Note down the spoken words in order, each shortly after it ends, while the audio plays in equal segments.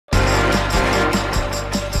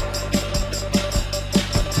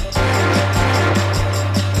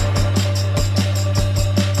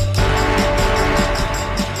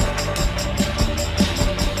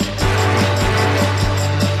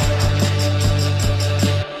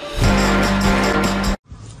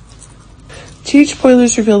Huge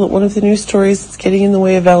spoilers reveal that one of the new stories that's getting in the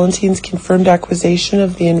way of Valentin's confirmed acquisition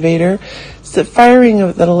of the Invader is that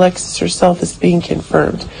that Alexis herself is being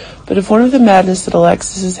confirmed. But if one of the madness that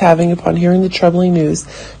Alexis is having upon hearing the troubling news,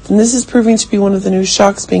 then this is proving to be one of the new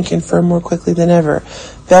shocks being confirmed more quickly than ever.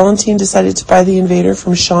 Valentin decided to buy the Invader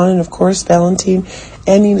from Sean, and of course Valentin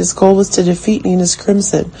and Nina's goal was to defeat Nina's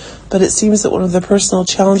Crimson. But it seems that one of the personal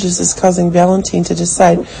challenges is causing Valentin to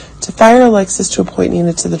decide to fire Alexis to appoint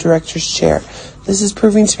Nina to the director's chair. This is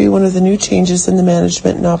proving to be one of the new changes in the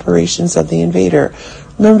management and operations of the Invader.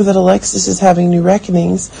 Remember that Alexis is having new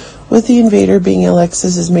reckonings, with the Invader being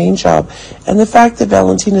Alexis's main job, and the fact that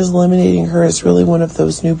Valentin is eliminating her is really one of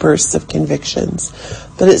those new bursts of convictions.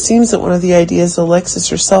 But it seems that one of the ideas Alexis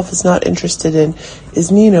herself is not interested in is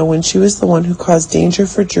Nina, when she was the one who caused danger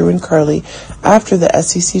for Drew and Carly after the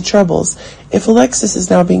SEC troubles. If Alexis is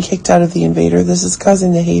now being kicked out of the Invader, this is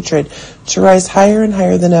causing the hatred to rise higher and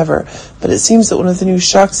higher than ever. But it seems that one of the new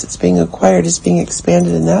shocks that's being acquired is being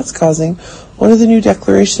expanded, and that's causing one of the new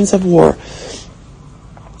declarations of war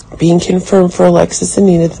being confirmed for Alexis and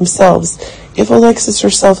Nina themselves. If Alexis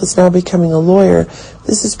herself is now becoming a lawyer,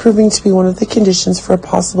 this is proving to be one of the conditions for a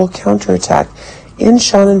possible counterattack in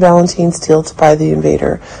Sean and Valentin's deal to buy the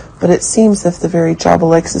Invader. But it seems if the very job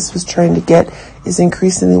Alexis was trying to get is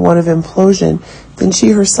increasingly one of implosion, then she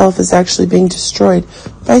herself is actually being destroyed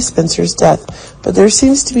by Spencer's death. But there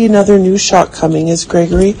seems to be another new shock coming as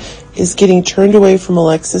Gregory is getting turned away from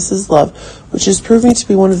Alexis's love, which is proving to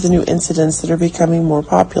be one of the new incidents that are becoming more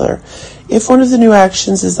popular. If one of the new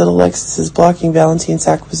actions is that Alexis is blocking Valentin's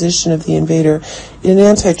acquisition of the Invader in an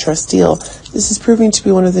antitrust deal, this is proving to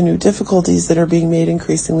be one of the new difficulties that are being made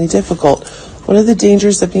increasingly difficult. One of the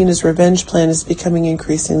dangers of Nina's revenge plan is becoming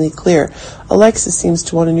increasingly clear. Alexis seems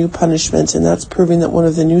to want a new punishment, and that's proving that one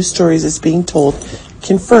of the new stories is being told,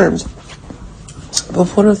 confirmed.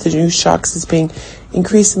 But one of the new shocks is being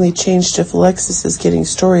increasingly changed if Alexis is getting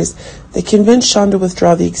stories that convince Sean to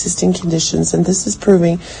withdraw the existing conditions, and this is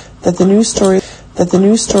proving that the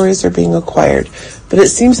new stories are being acquired. But it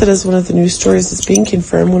seems that as one of the new stories is being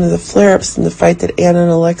confirmed, one of the flare-ups in the fight that Anna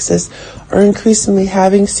and Alexis are increasingly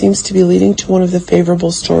having seems to be leading to one of the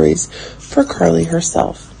favorable stories for Carly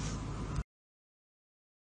herself.